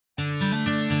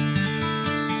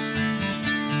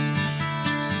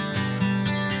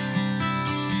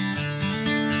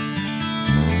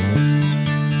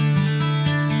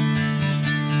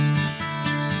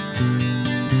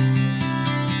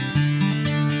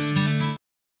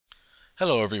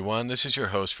Hello everyone, this is your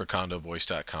host for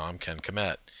CondoVoice.com, Ken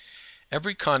Kmet.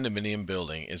 Every condominium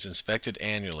building is inspected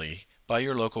annually by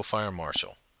your local fire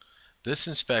marshal. This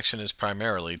inspection is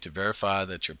primarily to verify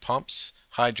that your pumps,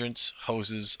 hydrants,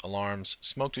 hoses, alarms,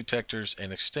 smoke detectors,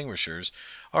 and extinguishers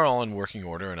are all in working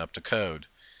order and up to code.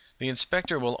 The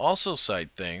inspector will also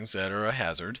cite things that are a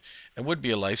hazard and would be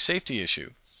a life safety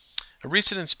issue. A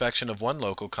recent inspection of one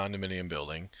local condominium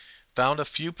building found a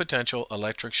few potential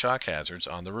electric shock hazards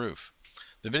on the roof.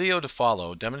 The video to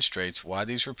follow demonstrates why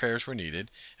these repairs were needed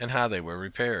and how they were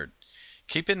repaired.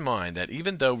 Keep in mind that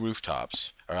even though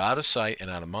rooftops are out of sight and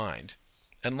out of mind,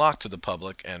 and locked to the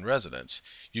public and residents,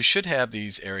 you should have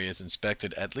these areas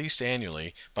inspected at least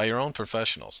annually by your own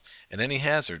professionals, and any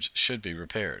hazards should be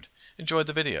repaired. Enjoy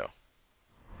the video.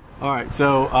 All right,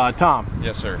 so Tom.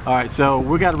 Yes, sir. All right, so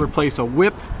we got to replace a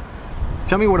whip.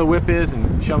 Tell me what a whip is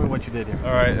and show me what you did here.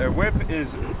 All right, a whip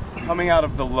is coming out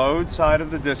of the load side of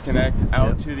the disconnect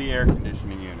out to the air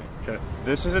conditioning unit. Okay.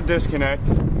 This is a disconnect,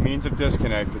 means of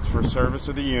disconnect. It's for service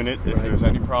of the unit. If there's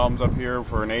any problems up here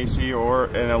for an AC or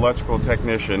an electrical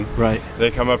technician,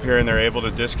 they come up here and they're able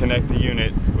to disconnect the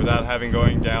unit without having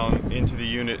going down into the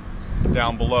unit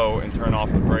down below and turn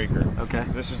off the breaker. Okay.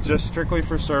 This is just strictly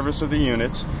for service of the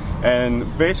units,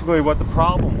 and basically what the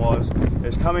problem was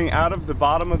is coming out of the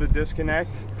bottom of the disconnect,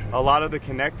 a lot of the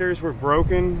connectors were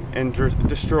broken and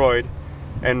destroyed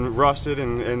and rusted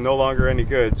and no longer any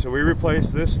good. So we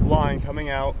replaced this line coming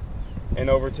out and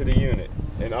over to the unit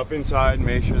and up inside,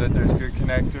 make sure that there's good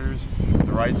connectors,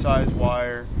 the right size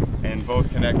wire, and both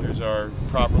connectors are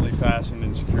properly fastened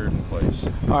and secured in place.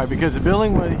 All right, because the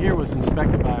building here was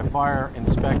inspected by a fire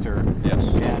inspector. Yes.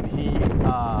 And he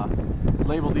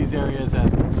labeled these areas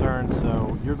as concerned,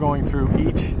 so you're going through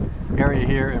each area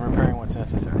here and repairing what's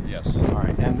necessary. Yes. All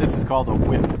right, and this is called a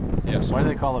whip. Yes. Why do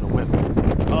they call it a whip?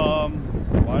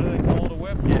 Why do they call it a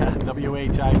whip? Yeah,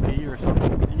 WHIP or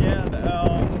something. Yeah,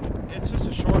 it's just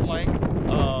a short length,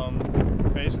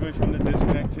 basically from the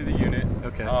disconnect to the unit.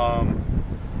 Okay.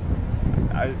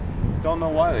 I don't know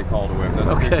why they call it a whip.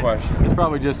 That's a good question. It's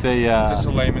probably just a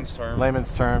layman's term.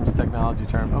 Layman's terms, technology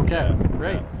term. Okay, yeah,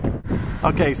 great. Yeah.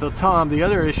 Okay, so Tom, the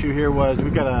other issue here was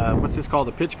we've got a, what's this called,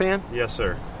 a pitch pan? Yes,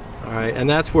 sir. All right, and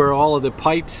that's where all of the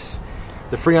pipes,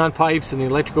 the Freon pipes and the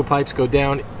electrical pipes go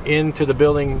down into the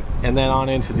building and then on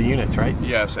into the units, right?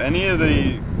 Yes, any of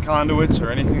the conduits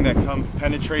or anything that comes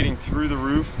penetrating through the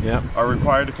roof are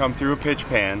required to come through a pitch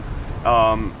pan.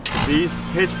 These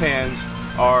pitch pans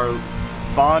are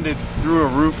bonded through a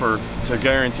roofer to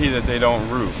guarantee that they don't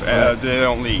they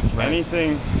don't leak. Right.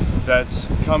 Anything that's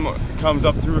comes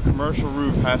up through a commercial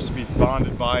roof has to be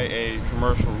bonded by a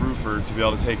commercial roofer to be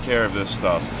able to take care of this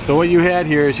stuff. So what you had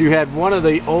here is you had one of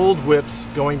the old whips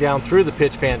going down through the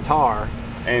pitch pan tar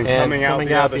and coming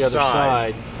out the other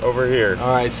side over here. All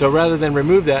right, so rather than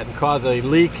remove that and cause a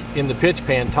leak in the pitch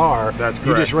pan tar, that's correct.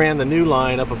 You just ran the new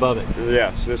line up above it.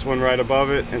 Yes, this one right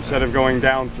above it. Instead of going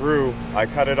down through, I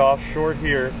cut it off short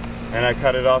here and I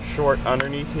cut it off short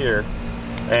underneath here.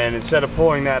 And instead of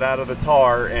pulling that out of the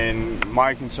tar, and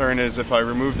my concern is if I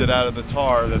removed it out of the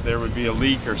tar that there would be a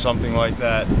leak or something like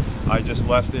that, I just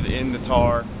left it in the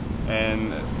tar,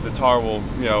 and the tar will,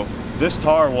 this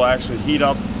tar will actually heat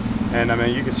up, and I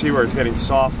mean you can see where it's getting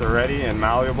soft already and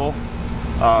malleable.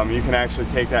 You can actually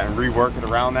take that and rework it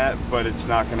around that, but it's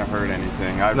not going to hurt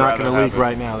anything. It's not going to leak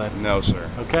right now then? No, sir.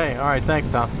 Okay, all right, thanks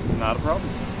Tom. Not a problem.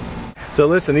 So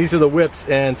listen, these are the whips,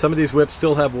 and some of these whips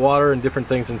still have water and different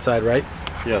things inside, right?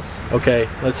 Yes. Okay,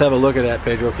 let's have a look at that,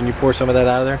 Pedro. Can you pour some of that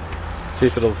out of there? See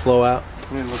if it'll flow out.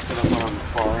 Let me look it up on the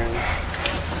far end.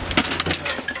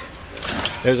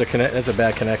 There's a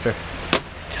bad connector.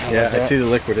 Yeah, I see the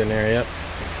liquid in there, yep.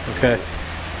 Okay.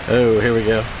 Oh, here we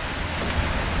go.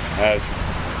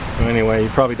 Anyway, you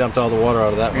probably dumped all the water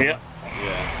out of that one. Yeah.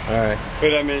 All right.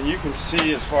 But I mean, you can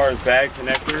see as far as bad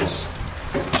connectors,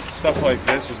 stuff like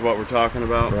this is what we're talking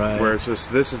about, where it's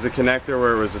just, this is the connector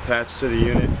where it was attached to the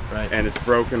unit, and it's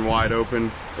broken wide open,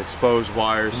 exposed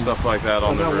wires, stuff like that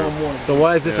on the roof. So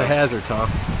why is this a hazard, Tom?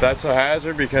 That's a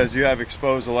hazard because you have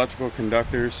exposed electrical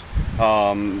conductors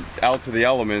out to the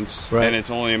elements, and it's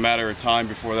only a matter of time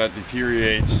before that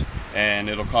deteriorates, and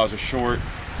it'll cause a short.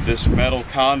 This metal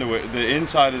conduit, the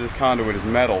inside of this conduit is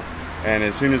metal, and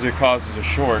as soon as it causes a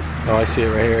short, oh, I see it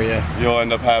right here, yeah, you'll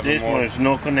end up having this one is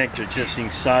no connector, just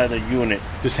inside the unit,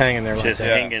 just hanging there, just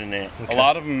hanging in there. Okay. A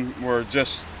lot of them were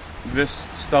just this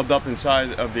stubbed up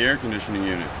inside of the air conditioning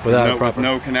unit with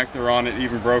no connector on it,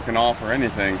 even broken off or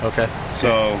anything. Okay.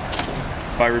 So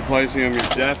by replacing them, you're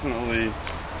definitely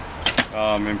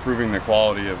improving the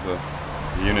quality of the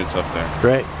units up there.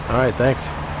 Great. All right. Thanks.